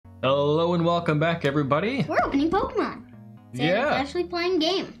Hello and welcome back, everybody. We're opening Pokemon. So Yeah. It's actually playing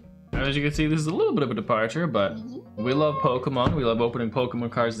game. As you can see, this is a little bit of a departure, but we love Pokemon. We love opening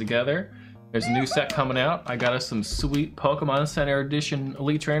Pokemon cards together. There's a new set coming out. I got us some sweet Pokemon Center Edition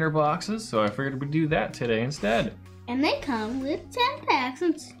Elite Trainer boxes, so I figured we'd do that today instead. And they come with 10 packs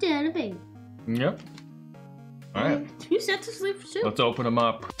instead of 8. Yep. All right. 2 sets of sleeves too. Let's open them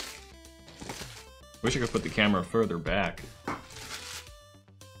up. Wish I could put the camera further back.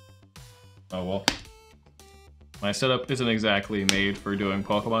 Oh well. My setup isn't exactly made for doing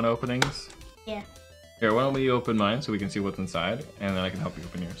Pokemon openings. Yeah. Here, why don't we open mine so we can see what's inside, and then I can help you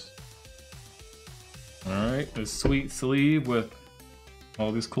open yours. Alright, a sweet sleeve with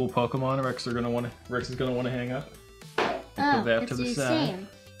all these cool Pokemon Rex is gonna want to hang up. Put that to the side. Same.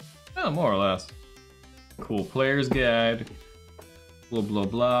 Oh, more or less. Cool player's guide. Blah blah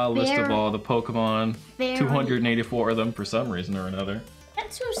blah. List of all the Pokemon. 284 of them for some reason or another.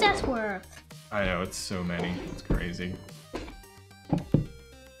 That's 2 sets worth. I know, it's so many. It's crazy.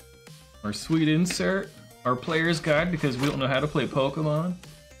 Our sweet insert. Our player's guide because we don't know how to play Pokemon.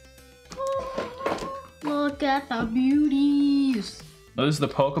 Look at the beauties. Now, this is the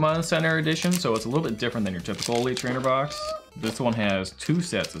Pokemon Center Edition, so it's a little bit different than your typical Elite Trainer box. This one has 2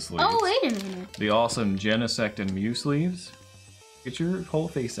 sets of sleeves. Oh, wait a minute. The awesome Genesect and Mew sleeves. Get your whole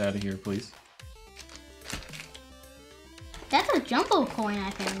face out of here, please. That's a jumbo coin, I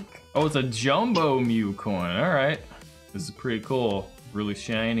think. Oh, it's a Jumbo Mew coin. All right. This is pretty cool. Really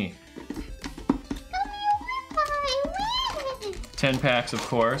shiny. 10 packs, of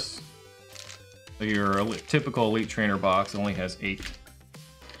course. Your typical Elite Trainer box only has 8.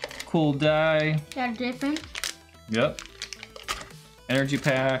 Cool die. Got a different. Yep. Energy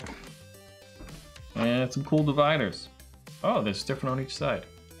pack. And some cool dividers. Oh, there's different on each side.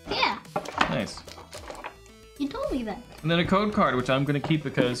 Yeah. Nice. You told me that. And then a code card, which I'm going to keep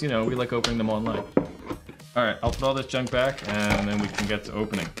because, you know, we like opening them online. All right, I'll put all this junk back, and then we can get to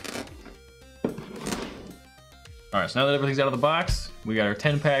opening. All right, so now that everything's out of the box, we got our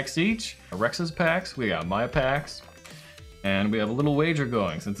 10 packs each, Rex's packs, we got my packs, and we have a little wager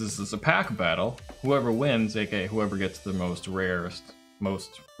going. Since this is a pack battle, whoever wins, aka whoever gets the most rare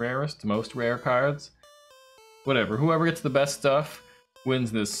cards, whatever, whoever gets the best stuff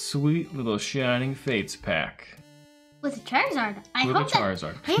wins this sweet little Shining Fates pack. With a Charizard. I With hope a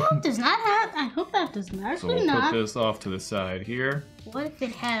Charizard. I hope does not have. I hope that does not. So we'll put this off to the side here. What if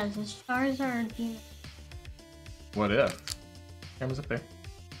it has a Charizard here? What if? Camera's up there.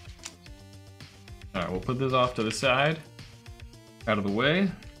 Alright, we'll put this off to the side. Out of the way.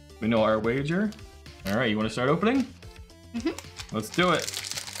 We know our wager. Alright, you want to start opening? Mm-hmm. Let's do it.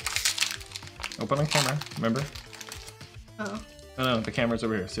 Open on camera, remember? Uh-oh. Oh no, the camera's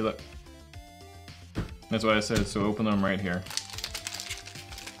over here. See, look. That's what I said, so open them right here.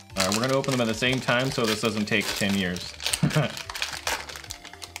 Alright, we're going to open them at the same time so this doesn't take 10 years.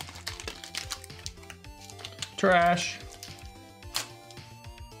 Trash.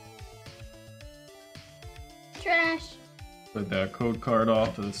 Trash. Put that code card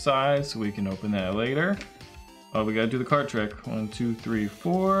off to the side so we can open that later. Oh, we gotta do the card trick. 1, 2, 3,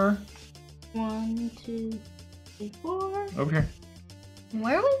 4. 1, 2, 3, 4. Over here.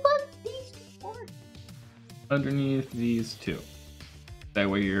 Where do we put these 4? Underneath these 2. That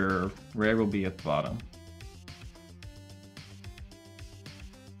way your rare will be at the bottom.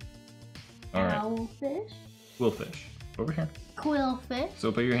 Alright. Owlfish. Quillfish. Over here. Quillfish.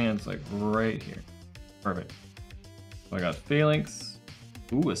 So put your hands like right here. Perfect. So I got Phalanx.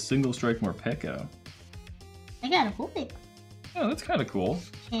 Ooh, a single strike Morpeko. I got a Vulpix. Oh, that's kind of cool.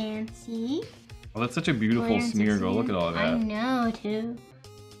 Chansey. Oh, that's such a beautiful Smeargle. Look at all of I that. know, too.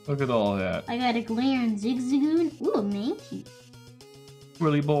 Look at all of that. I got a Galarian Zigzagoon. Ooh, a Mankey.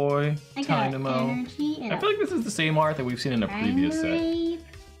 Willy Boy. I got Dynamo. Energy and I feel like this is the same art that we've seen in a previous set.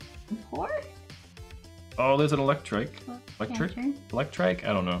 Support? Oh, there's an Electrike. Electric? Electrike?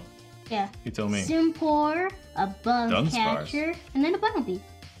 I don't know. Yeah. You tell me. Simpor, a Bug Dunsparce. Catcher, and then a Bunnelby.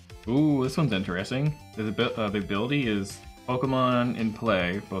 Ooh, this one's interesting. The ability is Pokemon in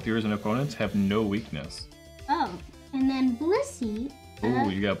play, both yours and opponents, have no weakness. Oh, and then Blissey.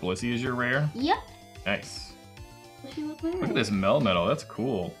 Ooh, you got Blissey as your rare? Yep. Nice. Blissey was Look at this Melmetal. That's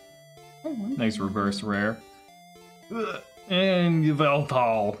cool. Nice reverse rare. Ugh. And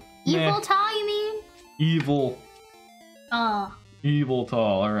Yveltal. Evil Tall, you mean? Evil. Oh. Evil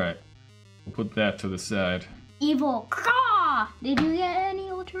Tall. Alright. We'll put that to the side. Evil Caw! Did you get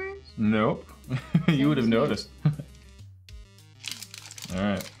any Ultras? Nope. You would have noticed.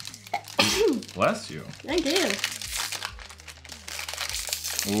 Alright. Bless you. I do.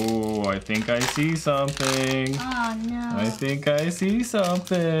 Oh, I think I see something. Oh no. I think I see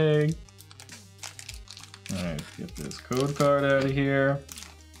something. Alright, get this code card out of here.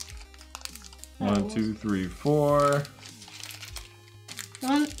 1, 2, 3, 4.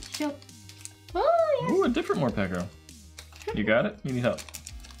 One, show. Oh, yes. Ooh, a different Morpeko. You got it? You need help.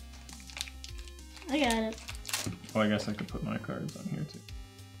 I got it. Oh, I guess I could put my cards on here too.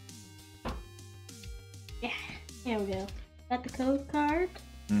 Yeah, here we go. Got the code card.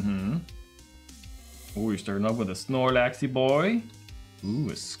 Mm-hmm. Ooh, you're starting off with a Snorlaxy boy. Ooh,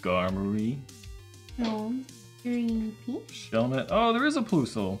 a Skarmory. No, 3 peach. Shelmet. Oh, there is a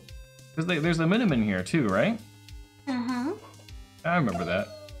Plusle. Because there's a Miniman here too, right? Uh-huh. I remember that.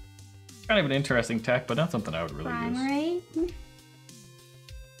 Kind of an interesting tech, but not something I would really use. Primarate.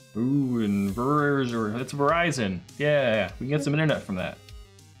 Ooh, and Verizon. It's Verizon. Yeah, we can get some internet from that.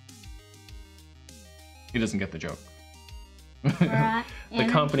 He doesn't get the joke. Right. The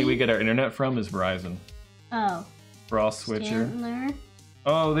company we get our internet from is Verizon. Oh. Frost Switcher. Chandler.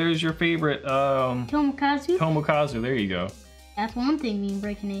 Oh, there's your favorite, Tomokazu. Tomokazu. There you go. That's one thing me and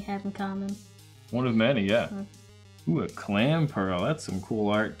Breaking 8 have in common. One of many, yeah. Ooh, a Clam Pearl. That's some cool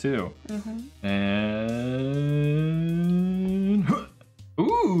art too. And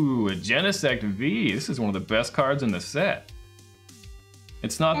ooh, a Genesect V. This is one of the best cards in the set.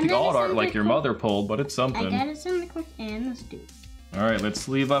 It's not And the then alt it's art in like the your mother pulled, but it's I something. got it in the course and let's do it. All right, let's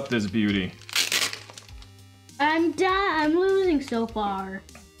sleeve up this beauty. I'm done. I'm losing so far.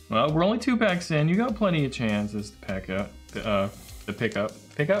 Well, we're only 2 packs in. You got plenty of chances to pick up. Pick up.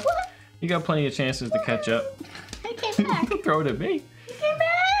 What? You got plenty of chances to catch up. I came back. Throw it at me. I came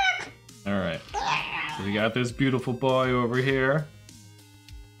back. All right. So we got this beautiful boy over here.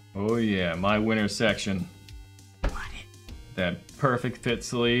 Oh yeah, my winner section. That perfect fit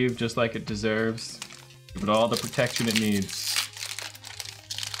sleeve, just like it deserves. Give it all the protection it needs.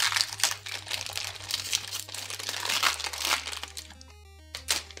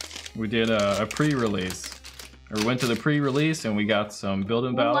 We did a pre-release. Or went to the pre-release and we got some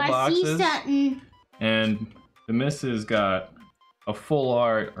build-in battle I see boxes. something. And the missus got a full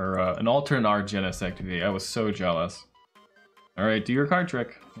art, or an alternate art Genesect V. I was so jealous. Alright, do your card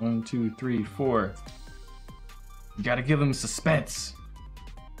trick. 1, 2, 3, 4. You gotta give him suspense.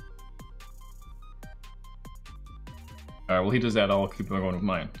 Alright, well he does that, I'll keep going with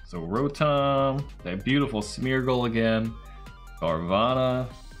mine. So Rotom, that beautiful Smeargle again, Carvana,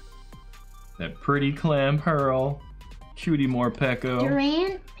 that pretty Clam Pearl, Cutie Morpeko,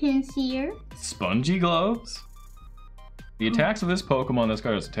 Durant, Pinsir. Spongy Gloves. The attacks of this Pokemon this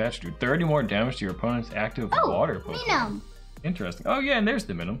card is attached to 30 more damage to your opponent's active water Pokemon. Minum. Interesting. Oh yeah, and there's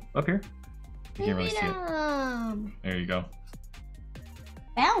the Minimum up here. You can't really see it. Minum. There you go.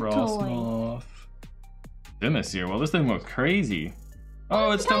 Baltoy. Frostmoth. Simisear. Well, this thing looks crazy.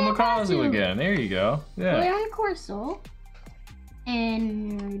 Oh, it's Tomokazu. Tomokazu again. There you go. Yeah. Leon Corso.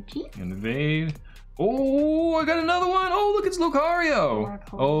 Energy. Invade. Oh, I got another one. Oh, look, it's Lucario.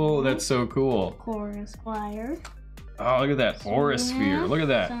 Oh, that's so cool. Coruscant. Oh, look at that Aura Sphere. Look at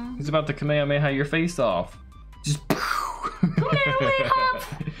that. He's about to Kamehameha your face off. Just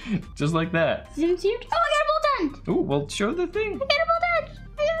just like that. Zimsear. Oh, I got a Boltund. Ooh, well, show the thing. I got a Boltund.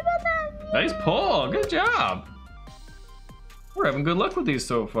 I got a Boltund. Nice pull. Good job. We're having good luck with these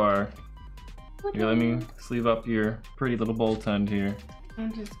so far. Here, let me sleeve up your pretty little Boltund here.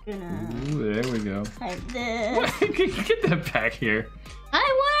 I'm just gonna Ooh, there we go. type this. Get that back here.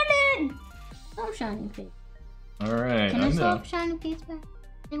 I wanted. Oh, shining face. All right, Can I I know. swap shining face back?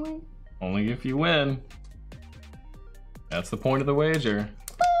 Anyway. Only if you win. That's the point of the wager.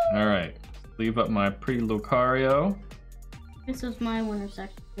 All right, leave up my pretty Lucario. This is my winner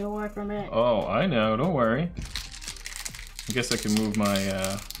section. Get away from it. Oh, I know. Don't worry. I guess I can move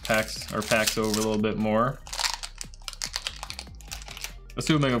my packs over a little bit more.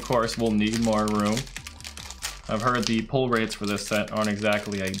 Assuming, of course, we'll need more room. I've heard the pull rates for this set aren't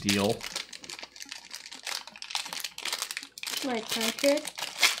exactly ideal. Right, cartridge.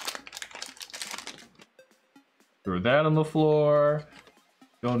 Throw that on the floor.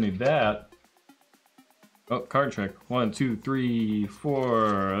 Don't need that. Oh, card trick. 1, 2, 3,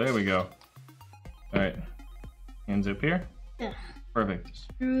 4. There we go. All right. Hands up here. Ugh. Perfect.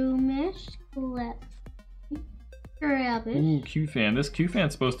 Shroomish. Rabbit. Ooh, Q-Fan. This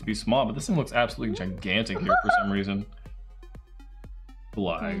Q-Fan's supposed to be small, but this thing looks absolutely gigantic here for some reason.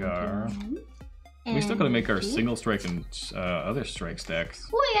 Gligar. We still gotta make our single strike and other strike stacks.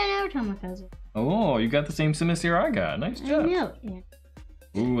 Oh, yeah, now Tomokazu. Oh, you got the same Simisear I got. Nice I job. know.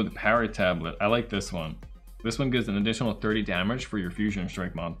 Yeah. Ooh, the Power Tablet. I like this one. This one gives an additional 30 damage for your Fusion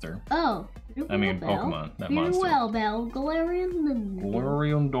Strike monster. Oh, I mean, Pokemon, not monster. Farewell, Bell. Galarian.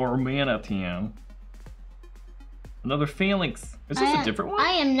 Galarian Dormanitan. Another Phalanx. Is this a different one? I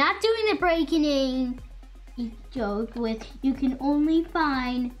am not doing the breaking in joke with you can only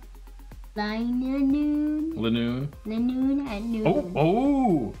find Linoon. Lanoon. Lanoon at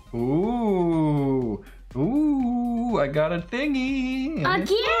noon. Ooh, I got a thingy.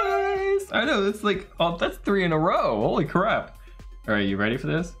 Again? Nice. I know, it's like, oh, that's 3 in a row. Holy crap. All right, you ready for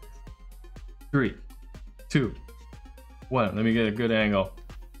this? 3, 2, 1. Let me get a good angle.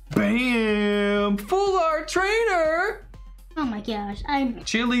 Bam! Full art trainer! Oh my gosh, I'm...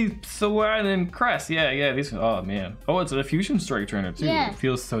 Chili, Sawad, and Crest. Yeah, these, oh man. Oh, it's a Fusion Strike trainer too. Yeah. It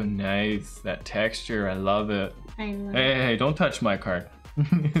feels so nice. That texture, I love it. I love Hey, don't touch my card.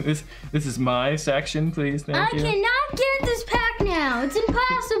 this is my section, please. Thank you. cannot get this pack now. It's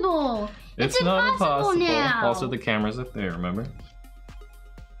impossible. It's not impossible. now. Also, the camera's up there, remember?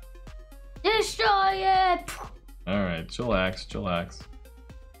 Destroy it. Alright, chillax.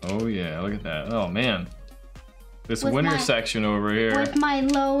 Oh yeah, look at that. Oh man. This With winter my- section over here. With my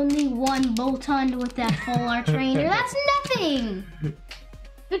lonely one Boltund with that full art trainer. That's nothing.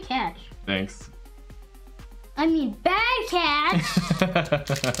 Good catch. Thanks. I mean, bad catch.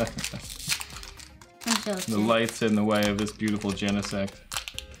 I'm so The sad. light's in the way of this beautiful Genesect.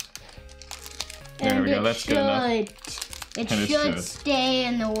 There And we go, it that's good enough. It And it should should. stay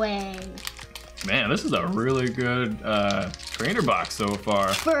in the way. Man, this is a really good trainer box so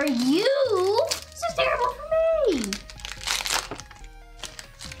far. For you, this is terrible for me.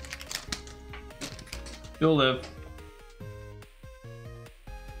 You'll live.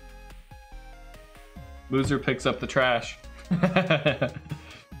 Loser picks up the trash. 2,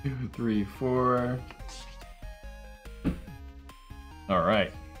 3, 4.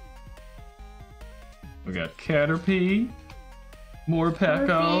 Alright. We got Caterpie. Morpeko.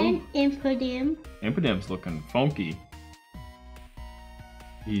 Orphan, Impidimp, Impidim's looking funky.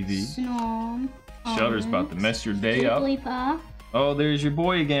 Eevee. Snom, Shutter's about to mess your day up. Jigglypuff, Oh, there's your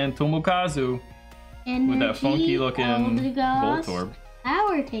boy again, Tomokazu. With that funky looking Voltorb.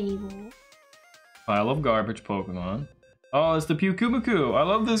 Power table. Pile of garbage Pokemon. Oh, it's the Pyukumuku. I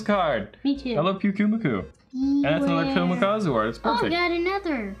love this card. Me too. I love Pyukumuku. And that's another Tomokazu art. It's Oh, perfect. got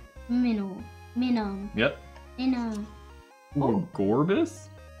another Minnow. Yep. Minnow. Ooh, Gorbis?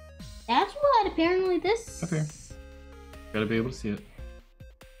 That's what apparently this. Up here. Gotta be able to see it.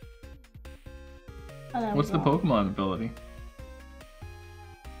 Oh, that What's was the wrong. Pokemon ability?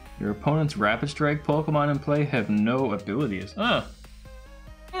 Your opponent's Rapid Strike Pokemon in play have no abilities. Huh.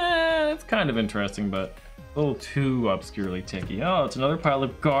 It's kind of interesting, but a little too obscurely ticky. Oh, it's another pile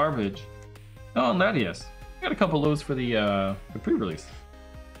of garbage. Oh, and Latias. Got a couple of those for the pre-release.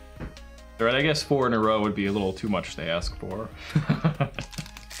 Alright, I guess 4 in a row would be a little too much to ask for.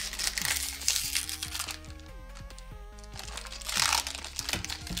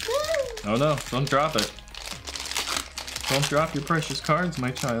 Oh no, don't drop it. Don't drop your precious cards, my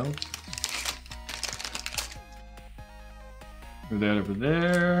child. Throw that over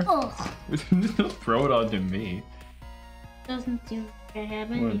there. Oh, Don't throw it onto me. doesn't seem to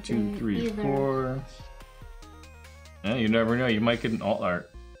happen. 1, 2, 3, 4. Yeah, you never know. You might get an alt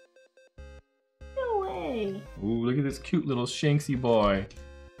art. No way. Ooh, look at this cute little Shanksy boy.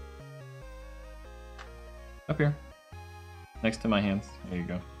 Up here. Next to my hands. There you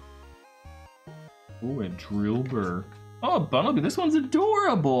go. Ooh, a Drillbur. Oh, Bunnelby. This one's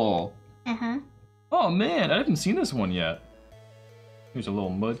adorable. Uh-huh. Oh, man. I haven't seen this one yet. Here's a little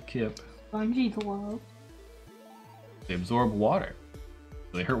Mudkip. Bungee glove. They absorb water.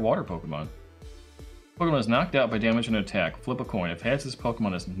 So they hurt water Pokemon. Pokemon is knocked out by damage and attack. Flip a coin. If heads, this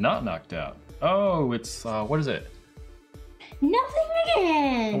Pokemon is not knocked out. Oh, it's, what is it? Nothing A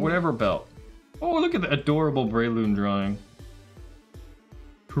again. whatever belt. Oh, look at the adorable Breloom drawing.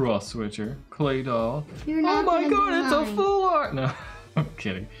 Cross Switcher. Clay Doll. You're Oh not my gonna god, be it's a mine. full art! No, I'm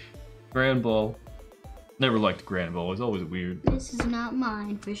kidding. Grand Ball. Never liked Grand Ball. It was always weird. This is not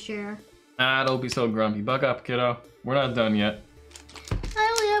mine for sure. Ah, don't be so grumpy. Buck up, kiddo. We're not done yet.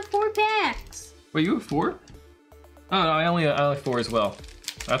 I only have 4 packs. Wait, you have 4? Oh, no, I only have 4 as well.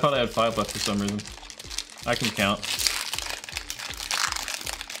 I thought I had 5 left for some reason. I can count.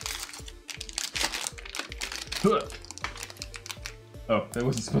 Huh. Oh, that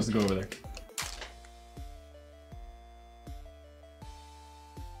wasn't supposed to go over there.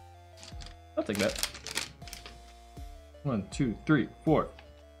 I'll take that. 1, 2, 3, 4.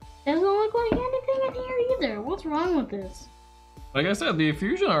 Doesn't look like anything in here either. What's wrong with this? Like I said, the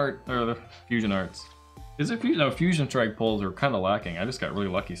fusion art, or the fusion arts. Is it fusion? No, fusion strike pulls are kind of lacking. I just got really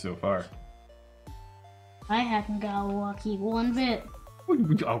lucky so far. I haven't got lucky one bit.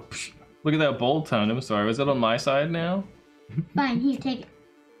 Oh, psh. Look at that Boltund. I'm sorry. Was it on my side now? Fine, here, take it.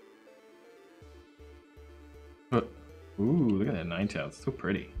 But, ooh, look at that Ninetales. It's so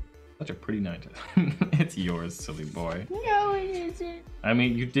pretty. Such a pretty Ninetales. It's yours, silly boy. No, it isn't. I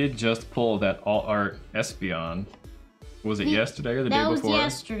mean, you did just pull that Alt Art Espeon. Was it yesterday or the day That before? was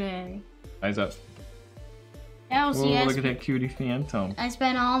yesterday. Eyes up. That was Whoa, look at yesterday. that cutie Phantom. I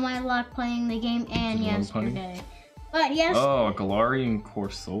spent all my luck playing the game and Is it one yesterday. But yes, Oh, a Galarian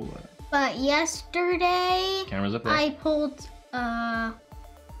Corsola. but yesterday Camera's up there. I pulled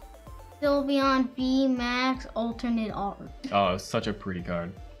Sylveon V Max alternate art. Oh, it's such a pretty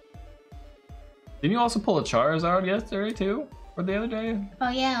card. Didn't you also pull a Charizard yesterday too? Or the other day? Oh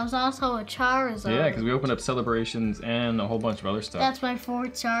yeah, it was also a Charizard. Yeah, because we opened up Celebrations and a whole bunch of other stuff. That's my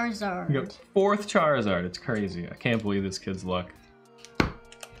fourth Charizard. We got 4th Charizard. It's crazy. I can't believe this kid's luck.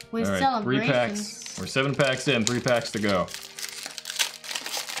 With All right, 3 celebrations. packs. We're 7 packs in, 3 packs to go.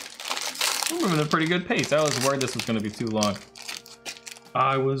 We're moving at a pretty good pace. I was worried this was going to be too long.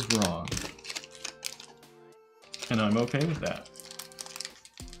 I was wrong. And I'm okay with that.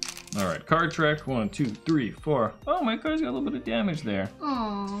 Alright, card trick. 1, 2, 3, 4. Oh, my card's got a little bit of damage there.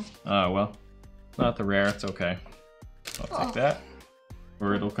 Aww. Oh, well. Not the rare, it's okay. I'll take that.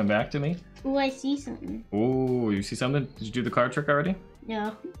 Or it'll come back to me. Oh, I see something. Ooh, you see something? Did you do the card trick already?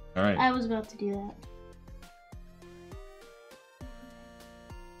 No, Alright. I was about to do that.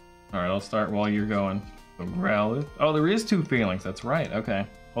 Alright, I'll start while you're going. So Growlithe. Oh, there is 2 feelings. That's right. Okay.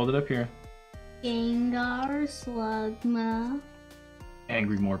 Hold it up here. Gengar, Slugma,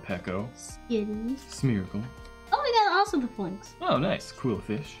 Angry Morpeko. Skitty. Smeargle. Oh, we got also the Flinks. Oh, nice. Cool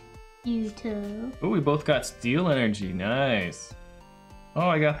fish. Yuto. Oh, we both got Steel Energy. Nice. Oh,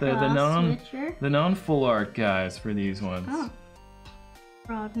 I got the Switcher. non full art guys for these ones. Oh.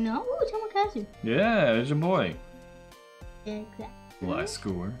 Frogno. Ooh, Tomokazu. Yeah, there's your boy. Exactly.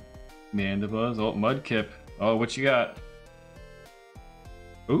 Gliscor. Mandibuzz. Oh, Mudkip. Oh, what you got?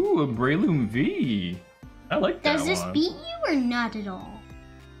 Ooh, a Breloom V. I like that Does this one. beat you or not at all?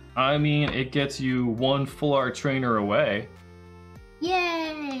 I mean, it gets you 1 full art trainer away.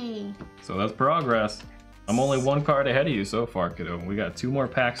 Yay! So that's progress. I'm only 1 card ahead of you so far, kiddo. We got 2 more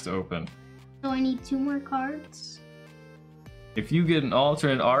packs to open. So I need 2 more cards. If you get an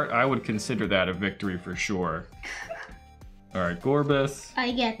alternate art, I would consider that a victory for sure. Alright, Gorbis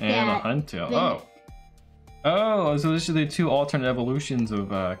I get and a that. Huntail. Then- Oh. Oh, so this are the 2 alternate evolutions of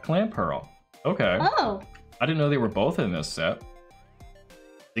Clamperl. Okay. Oh, I didn't know they were both in this set.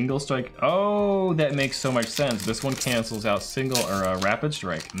 Single Strike. Oh, that makes so much sense. This one cancels out Rapid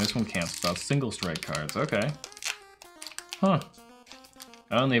Strike, and this one cancels out Single Strike cards. Okay. Huh.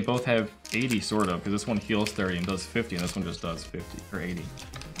 Oh, and they both have 80, sort of, because this one heals 30 and does 50, and this one just does 50, or 80.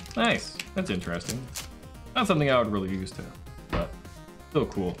 Nice. That's interesting. Not something I would really use to, but still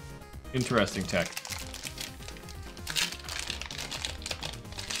cool. Interesting tech.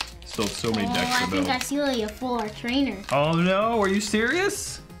 Still so many decks I to build. think I see like a full art trainer. Oh no, are you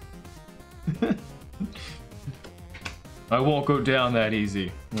serious? I won't go down that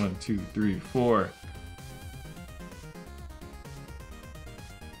easy. 1, 2, 3, 4.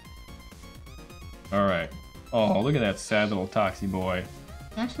 Alright. Oh, look at that sad little Toxie boy.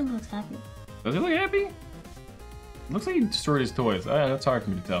 He actually looks happy. Does he look happy? Looks like he destroyed his toys. That's hard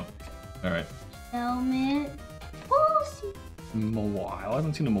for me to tell. Alright. Helmet. Pussy. Mawile. I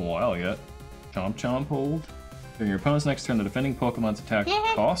haven't seen a Mawile yet. Chomp Chomp hold. During your opponent's next turn, the defending Pokemon's attack Yeah.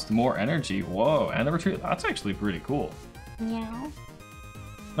 cost more energy. Whoa, and the retreat. That's actually pretty cool. Meow.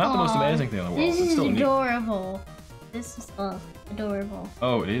 Not the most Aw, amazing thing in the world. This It's is still neat. adorable. This is adorable.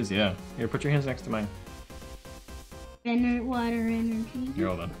 Oh, it is, yeah. Here, put your hands next to mine. Water energy. Here,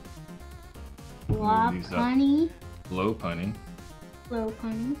 hold on. Flop these up. honey. Low punny. Slow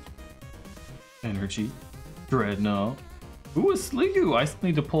honey. Energy. Dreadnought. Ooh, a Sliggoo. I still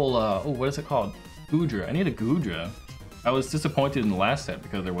need to pull, what is it called? Goodra. I need a Goodra. I was disappointed in the last set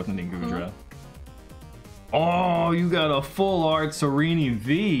because there wasn't any Goodra. Oh, you got a full art Serini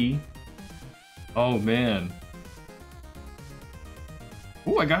V. Oh, man.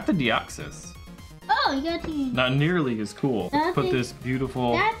 Ooh, I got the Deoxys. Oh, you got to. Not nearly as cool. Let's put Nothing. this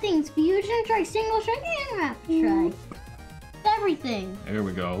beautiful... That thing's fusion strike, single strike, and rapid strike. Everything. There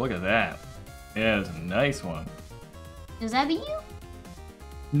we go. Look at that. Yeah, it's a nice one. Does that beat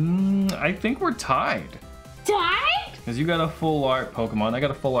you? I think we're tied. Tied? Because you got a full art Pokemon, I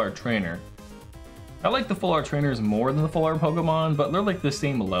got a full art trainer. I like the full art trainers more than the full art Pokemon, but they're like the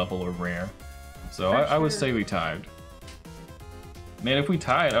same level of rare. So I would say we tied. Man, if we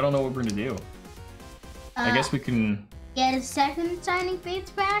tied, I don't know what we're gonna do. I guess we can... Get a second signing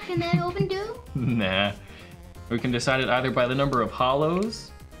fates back and then open two? Nah. We can decide it either by the number of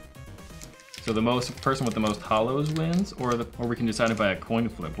hollows, So the person with the most hollows wins, or we can decide it by a coin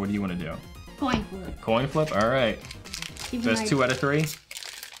flip. What do you want to do? Coin flip. Coin flip? All right. That's 2 out of 3.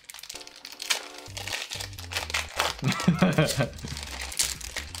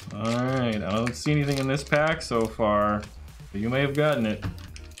 All right. I don't see anything in this pack so far, but you may have gotten it.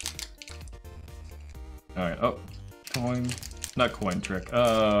 All right. Oh, coin. Not coin trick.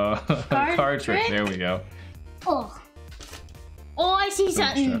 Card trick. There we go. Oh. Oh, I see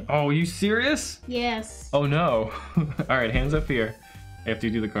something. Oh, are you serious? Yes. Oh no. All right, hands up here after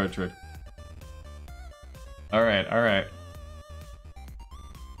you do the card trick. All right, all right.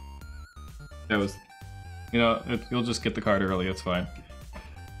 That was, you'll just get the card early. It's fine.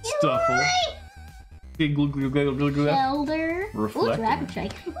 Stuffle. Elder. Reflector. Ooh, Dragon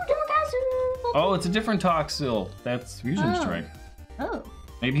Strike. Oh, it's a different Toxel. That's Fusion Strike. Oh.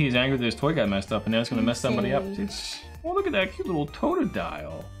 Maybe he's angry that his toy got messed up and now it's gonna mess somebody up. Dude. Oh, look at that cute little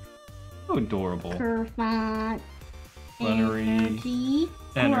Totodile. So adorable. Kerfont. Energy.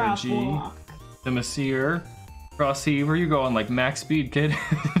 The Messir. Crosshaver, you're going like max speed, kid.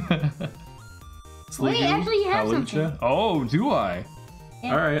 Wait, actually you have Halucha. something. Oh, do I?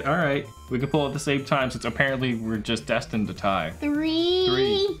 Yeah. All right. We can pull at the same time since apparently we're just destined to tie.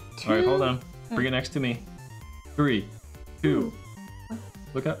 3, 2. All right, hold on. Bring it next to me. 3, 2.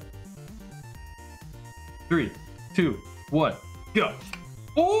 Look up. 3, 2, 1, go.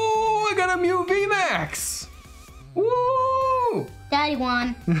 Oh, I got a Mew VMAX. Woo! Daddy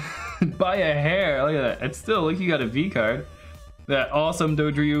won. By a hair. Look at that. It's still, look, you got a V card. That awesome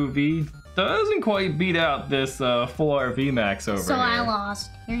Dodrio V doesn't quite beat out this full art VMAX over So here. I lost.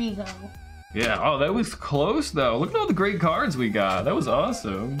 Here you go. Yeah, oh, that was close though. Look at all the great cards we got. That was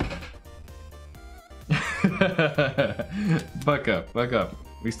awesome. Buck up.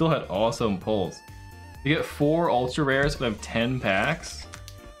 We still had awesome pulls. You get 4 ultra rares but have 10 packs.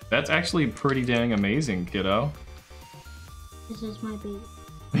 That's actually pretty dang amazing, kiddo. This is my baby.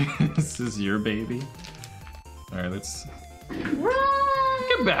 This is your baby. Alright, let's Run!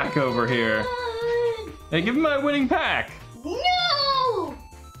 get back over here. Hey, give me my winning pack. No!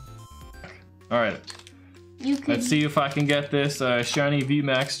 Alright, You could. let's see if I can get this shiny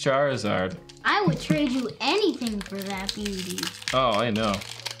VMAX Charizard. I would trade you anything for that beauty. Oh, I know.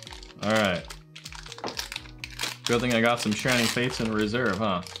 Alright. Good thing I got some shiny fates in reserve,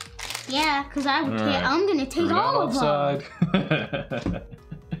 huh? Yeah, because I would. Alright. I'm gonna take all of them. them.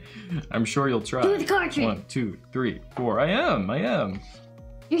 I'm sure you'll try. Do the card trick. 1, 2, 3, 4. I am.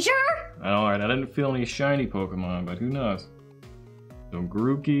 You sure? Alright, I didn't feel any shiny Pokemon, but who knows? So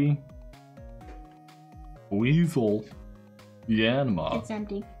Grookey, Weasel, Yanma, It's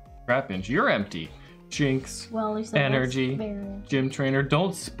empty. Trapinch, you're empty. Jinx, Well, at least Energy, Gym Trainer.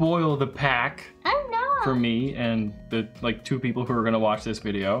 Don't spoil the pack I'm not. for me and the 2 people who are gonna watch this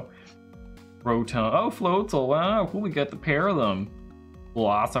video. Rotom. Oh, Floatzel. Wow, cool. We got the pair of them.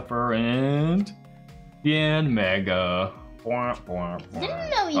 Philosopher and Yanmega. Didn't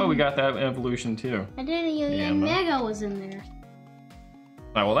know you. Oh, we got that evolution too. I didn't know Yeah, Mega was in there.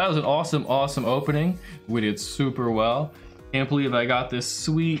 Alright, well that was an awesome opening. We did super well. Can't believe I got this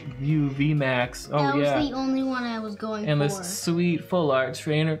sweet Mew VMAX. Oh That yeah. was the only one I was going And for. this sweet full art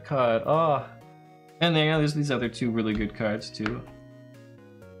trainer card. Oh. And then there's these other 2 really good cards too.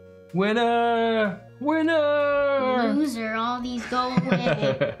 Winner! Loser. All these go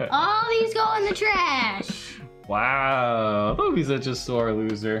away. All these go in the trash. Wow. Don't be such a sore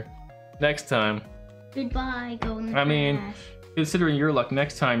loser. Next time. Goodbye. Go in the I trash. mean, considering your luck,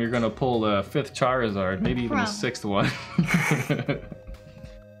 next time you're gonna pull a 5th Charizard, maybe even a Probably. 6th one.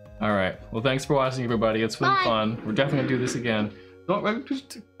 Alright, well thanks for watching everybody, it's been Bye. fun. We're definitely gonna do this again.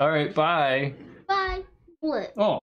 Alright, bye! Bye. What? Oh.